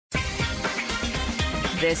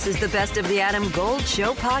This is the Best of the Adam Gold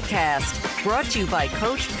Show podcast, brought to you by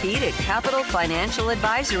Coach Pete at Capital Financial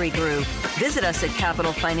Advisory Group. Visit us at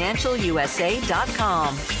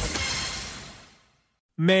capitalfinancialusa.com.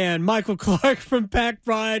 Man, Michael Clark from Pack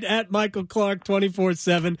Pride at Michael Clark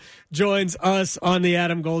 24/7 joins us on the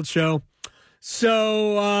Adam Gold Show.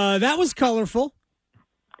 So that was colorful.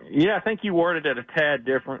 Yeah, I think you worded it a tad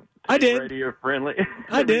different. I did. Radio friendly.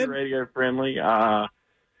 I did. Radio friendly.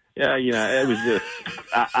 Yeah, you know, it was just,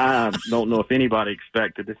 I don't know if anybody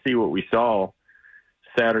expected to see what we saw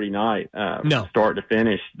Saturday night. No. Start to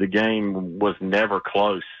finish, the game was never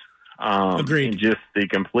close. Agreed. And just the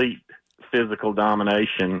complete physical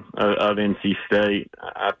domination of NC State.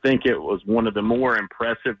 I think it was one of the more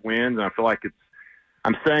impressive wins, and I feel like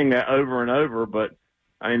I'm saying that over and over, but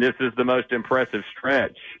I mean, this is the most impressive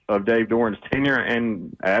stretch of Dave Doeren's tenure,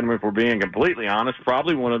 and Adam, if we're being completely honest,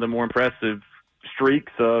 probably one of the more impressive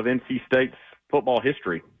streaks of NC State's football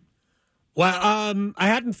history. Well, I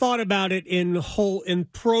hadn't thought about it in a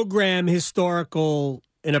program historical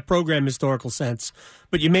sense,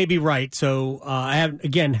 but you may be right. So I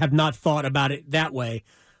have not thought about it that way.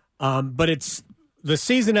 But it's the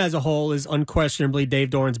season as a whole is unquestionably Dave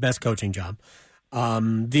Doeren's best coaching job.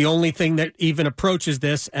 The only thing that even approaches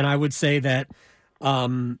this, and I would say that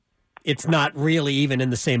it's not really even in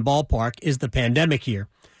the same ballpark, is the pandemic year.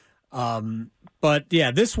 But yeah,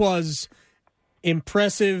 this was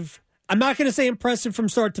impressive. I'm not going to say impressive from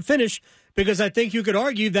start to finish, because I think you could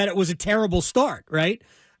argue that it was a terrible start, right?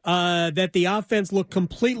 That the offense looked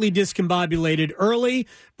completely discombobulated early.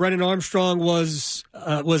 Brennan Armstrong was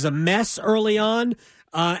a mess early on,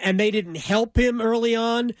 and they didn't help him early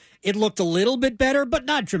on. It looked a little bit better, but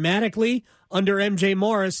not dramatically under M.J.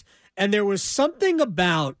 Morris. And there was something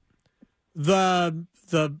about the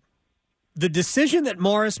decision that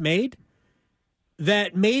Morris made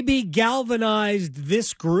that maybe galvanized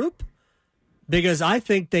this group, because I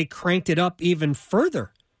think they cranked it up even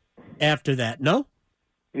further after that, no?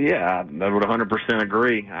 Yeah, I would 100%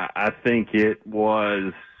 agree. I think it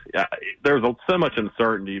was there was so much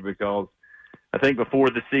uncertainty, because I think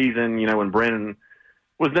before the season, you know, when Brennan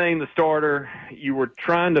was named the starter, you were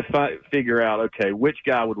trying to figure out, okay, which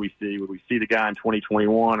guy would we see? Would we see the guy in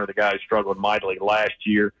 2021 or the guy who struggled mightily last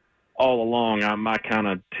year? All along, my kind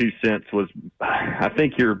of 2 cents was, I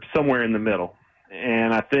think you're somewhere in the middle.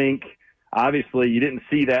 And I think, obviously, you didn't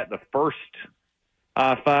see that the first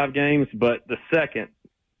 5 games, but the second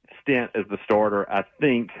stint as the starter, I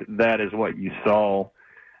think that is what you saw.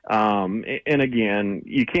 And again,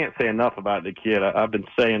 you can't say enough about the kid. I've been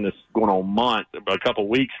saying this going on months, a couple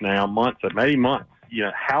weeks now, maybe months. You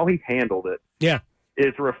know, how he handled it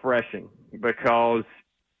is refreshing, because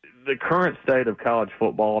the current state of college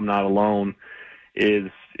football, I'm not alone,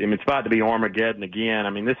 it's about to be Armageddon again.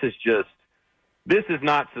 I mean, this is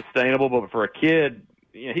not sustainable. But for a kid,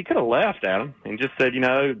 you know, he could have left, Adam, and just said, you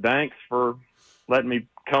know, thanks for letting me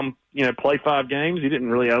come, you know, play 5 games. He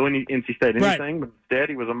didn't really owe NC State anything, right. But instead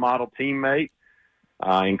he was a model teammate,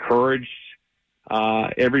 encouraged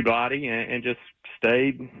everybody, and just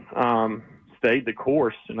stayed the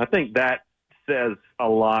course. And I think that says a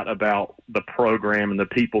lot about the program and the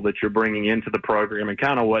people that you're bringing into the program, and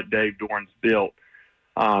kind of what Dave Doeren's built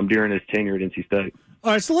during his tenure at NC State.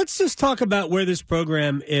 All right, so let's just talk about where this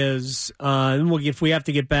program is, and if we have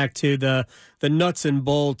to get back to the nuts and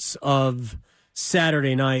bolts of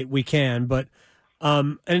Saturday night, we can. But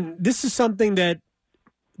and this is something that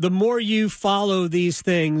the more you follow these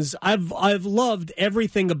things, I've loved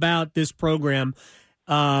everything about this program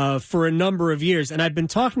for a number of years, and I've been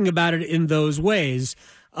talking about it in those ways.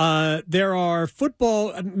 There are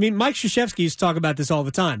football. I mean, Mike Krzyzewski used to talk about this all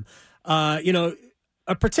the time. You know,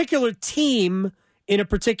 a particular team in a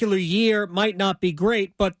particular year might not be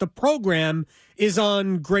great, but the program is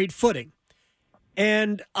on great footing.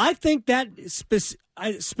 And I think that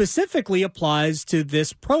specifically applies to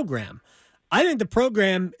this program. I think the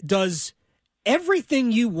program does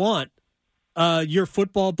everything you want your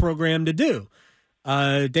football program to do.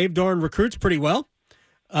 Dave Doeren recruits pretty well.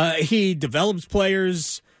 He develops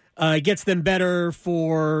players, gets them better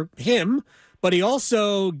for him, but he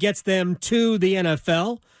also gets them to the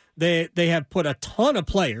NFL. They have put a ton of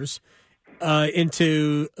players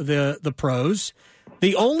into the pros.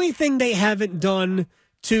 The only thing they haven't done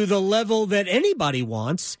to the level that anybody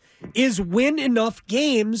wants is win enough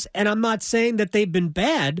games, and I'm not saying that they've been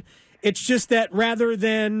bad. It's just that rather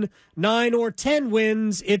than 9 or 10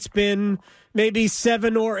 wins, it's been maybe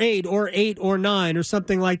 7 or 8 or 8 or 9 or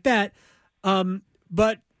something like that.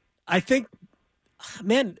 But I think,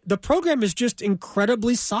 man, the program is just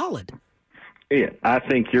incredibly solid. Yeah, I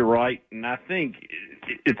think you're right. And I think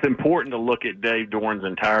it's important to look at Dave Doeren's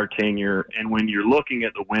entire tenure, and when you're looking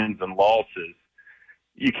at the wins and losses,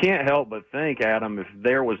 you can't help but think, Adam, if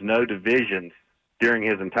there was no divisions during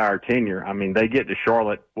his entire tenure, I mean, they get to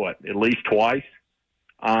Charlotte, at least twice?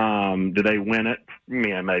 Do they win it?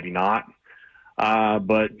 Yeah, maybe not.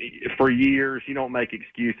 But for years, you don't make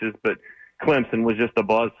excuses, but Clemson was just a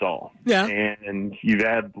buzzsaw. Yeah. And you've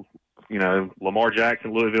had, Lamar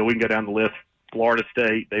Jackson, Louisville, we can go down the list, Florida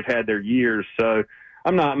State, they've had their years. So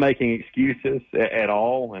I'm not making excuses at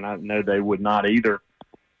all, and I know they would not either.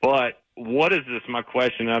 But what is this, my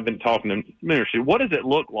question, I've been talking to Ministry, what does it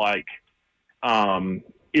look like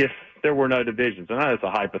if there were no divisions? I know it's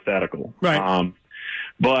a hypothetical. Right.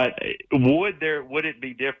 But would it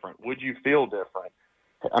be different? Would you feel different?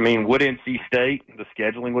 I mean, would NC State, the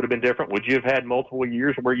scheduling would have been different? Would you have had multiple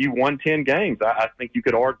years where you won 10 games? I think you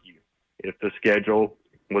could argue if the schedule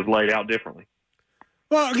was laid out differently.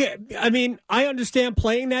 Well, okay. I mean, I understand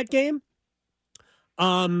playing that game.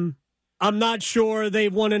 I'm not sure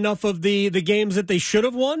they've won enough of the games that they should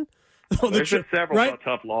have won. There's been several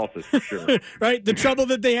tough losses for sure. Right? The trouble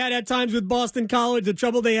that they had at times with Boston College, the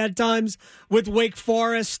trouble they had times with Wake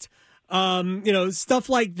Forest, stuff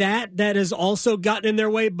like that has also gotten in their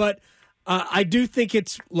way. But I do think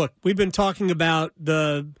we've been talking about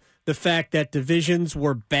the fact that divisions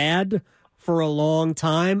were bad for a long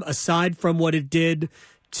time, aside from what it did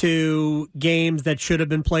to games that should have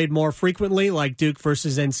been played more frequently, like Duke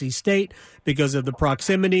versus NC State, because of the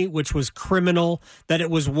proximity, which was criminal, that it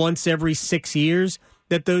was once every 6 years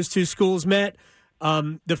that those two schools met.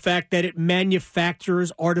 The fact that it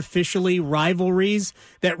manufactures artificially rivalries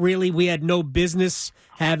that really we had no business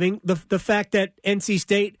having. The fact that NC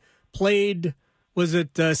State played,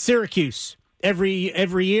 Syracuse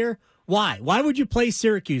every year? Why? Why would you play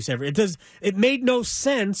Syracuse It made no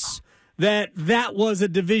sense that was a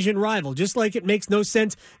division rival, just like it makes no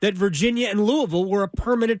sense that Virginia and Louisville were a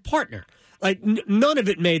permanent partner. Like, none of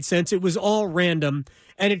it made sense. It was all random,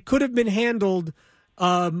 and it could have been handled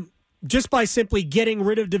just by simply getting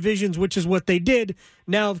rid of divisions, which is what they did.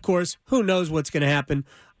 Now, of course, who knows what's going to happen.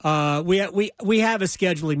 We have a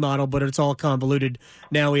scheduling model, but it's all convoluted.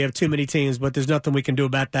 Now we have too many teams, but there's nothing we can do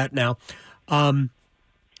about that now.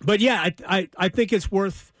 But yeah, I think it's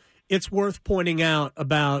worth pointing out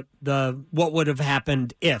about what would have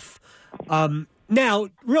happened if. Now,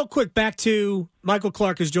 real quick, back to Michael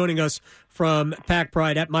Clark is joining us from Pack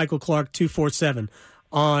Pride at Michael Clark 247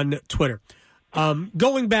 on Twitter.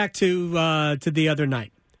 Going back to the other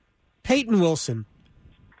night, Peyton Wilson,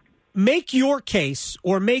 make your case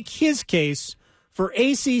or make his case for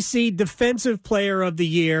ACC Defensive Player of the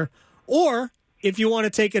Year, or if you want to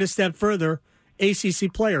take it a step further,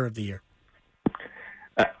 ACC Player of the Year.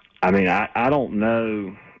 I mean, I don't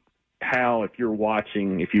know how, if you watch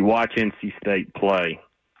NC State play,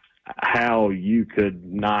 how you could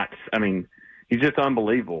not. I mean, he's just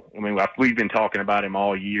unbelievable. I mean, we've been talking about him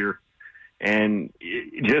all year, and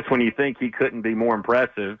just when you think he couldn't be more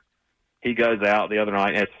impressive, he goes out the other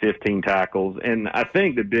night and has 15 tackles. And I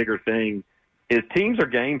think the bigger thing is teams are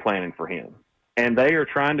game planning for him, and they are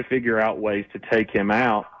trying to figure out ways to take him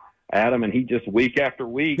out, Adam, and he just week after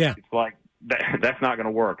week, It's like, that's not going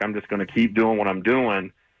to work. I'm just going to keep doing what I'm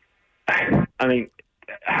doing. I mean,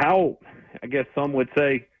 I guess some would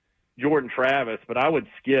say Jordan Travis, but I would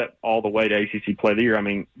skip all the way to ACC Player of the Year. I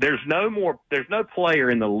mean, there's no player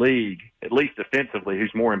in the league, at least defensively,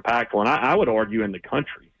 who's more impactful, and I would argue in the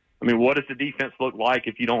country. I mean, what does the defense look like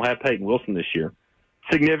if you don't have Peyton Wilson this year?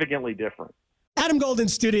 Significantly different. Adam Gold in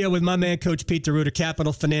studio with my man, Coach Pete DeRuiter,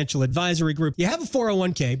 Capital Financial Advisory Group. You have a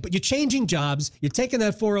 401k, but you're changing jobs. You're taking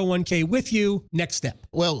that 401k with you. Next step.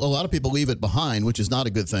 Well, a lot of people leave it behind, which is not a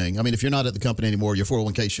good thing. I mean, if you're not at the company anymore, your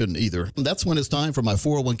 401k shouldn't either. And that's when it's time for my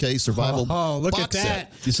 401k survival look box at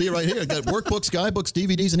that. set. You see it right here. I got workbooks, guidebooks,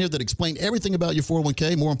 DVDs in here that explain everything about your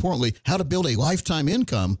 401k. More importantly, how to build a lifetime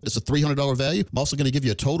income. It's a $300 value. I'm also going to give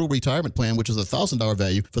you a total retirement plan, which is a $1,000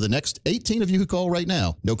 value for the next 18 of you who call right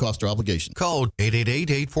now. No cost or obligation. Call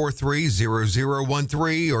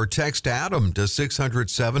 888-843-0013 or text Adam to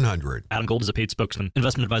 600-700. Adam Gold is a paid spokesman.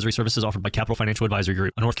 Investment advisory services offered by Capital Financial Advisory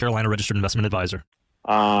Group, a North Carolina registered investment advisor.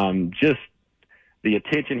 Just the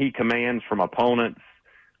attention he commands from opponents.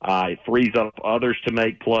 It frees up others to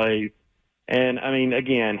make plays. And, I mean,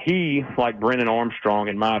 again, he, like Brennan Armstrong,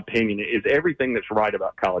 in my opinion, is everything that's right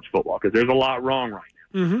about college football, because there's a lot wrong right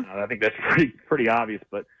now. Mm-hmm. I think that's pretty obvious.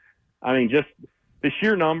 But, I mean, just the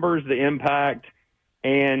sheer numbers, the impact,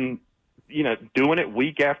 and, doing it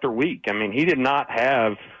week after week. I mean, he did not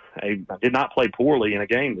play poorly in a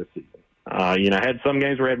game this season. Had some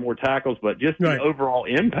games where he had more tackles, but just the overall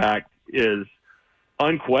impact is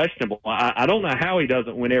unquestionable. I don't know how he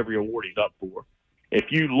doesn't win every award he's up for. If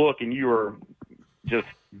you look and you are just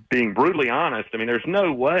being brutally honest, I mean, there's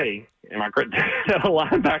no way, am I correct, that a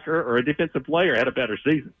linebacker or a defensive player had a better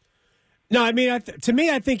season. No, I mean, to me,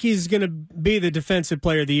 I think he's going to be the Defensive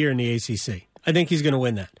Player of the Year in the ACC. I think he's going to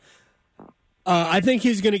win that. I think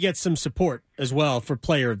he's going to get some support as well for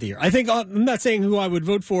Player of the Year. I think, I'm not saying who I would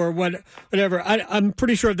vote for or whatever. I'm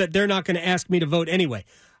pretty sure that they're not going to ask me to vote anyway.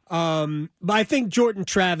 But I think Jordan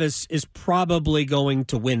Travis is probably going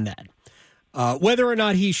to win that. Whether or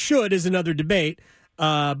not he should is another debate.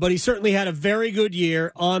 But he certainly had a very good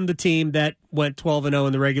year on the team that went 12-0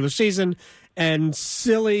 in the regular season. And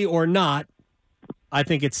silly or not, I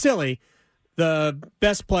think it's silly, the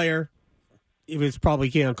best player, it was probably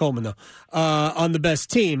Keon Coleman, though, on the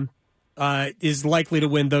best team is likely to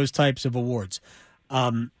win those types of awards.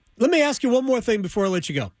 Let me ask you one more thing before I let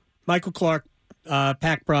you go. Michael Clark,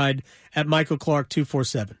 Pack Pride at Michael Clark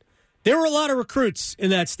 247. There were a lot of recruits in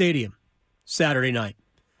that stadium Saturday night.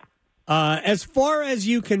 As far as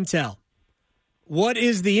you can tell, what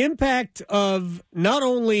is the impact of not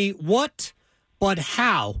only what, but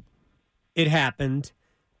how it happened,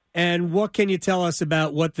 and what can you tell us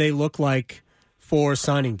about what they look like for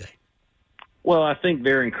signing day? Well, I think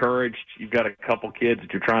they're encouraged. You've got a couple kids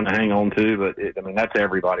that you're trying to hang on to, but that's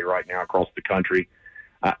everybody right now across the country.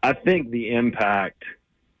 I think the impact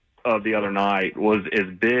of the other night was as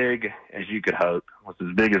big as you could hope, was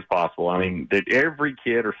as big as possible. I mean, that every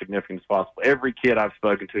kid or significant as possible. Every kid I've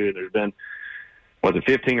spoken to, there's been, was it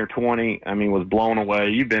 15 or 20? I mean, was blown away.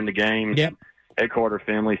 You've been to games at Carter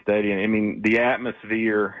Finley Stadium. I mean, the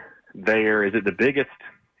atmosphere there, is it the biggest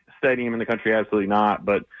stadium in the country? Absolutely not.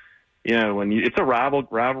 But, you know, when it's a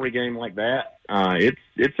rivalry game like that,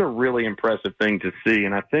 it's a really impressive thing to see.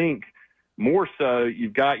 And I think more so,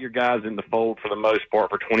 you've got your guys in the fold for the most part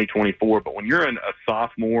for 2024. But when you're a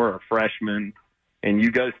sophomore or freshman and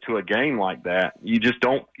you go to a game like that, you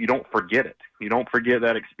don't forget it. You don't forget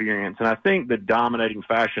that experience. And I think the dominating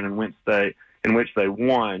fashion in which they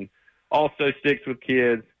won also sticks with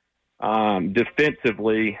kids.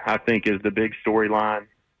 Defensively, I think, is the big storyline.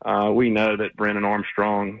 We know that Brennan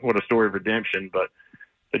Armstrong, what a story of redemption, but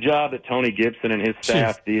the job that Tony Gibson and his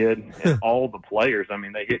staff did, and all the players, I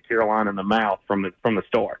mean, they hit Carolina in the mouth from the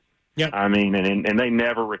start. Yep. I mean, and they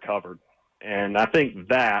never recovered. And I think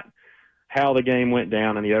that, how the game went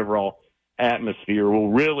down and the overall atmosphere will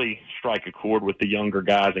really strike a chord with the younger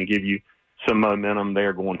guys and give you some momentum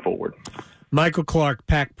there going forward. Michael Clark,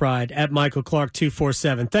 Pack Pride, at Michael Clark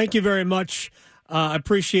 247. Thank you very much. I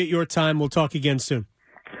appreciate your time. We'll talk again soon.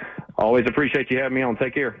 Always appreciate you having me on.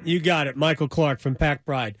 Take care. You got it. Michael Clark from Pack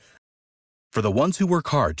Pride. For the ones who work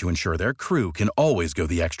hard to ensure their crew can always go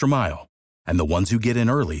the extra mile, and the ones who get in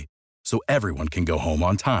early so everyone can go home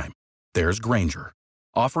on time, there's Grainger,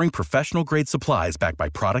 offering professional-grade supplies backed by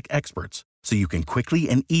product experts so you can quickly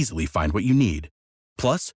and easily find what you need.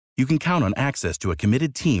 Plus, you can count on access to a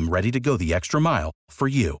committed team ready to go the extra mile for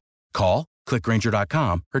you. Call, click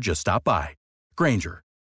Grainger.com, or just stop by. Grainger,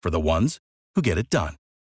 for the ones who get it done.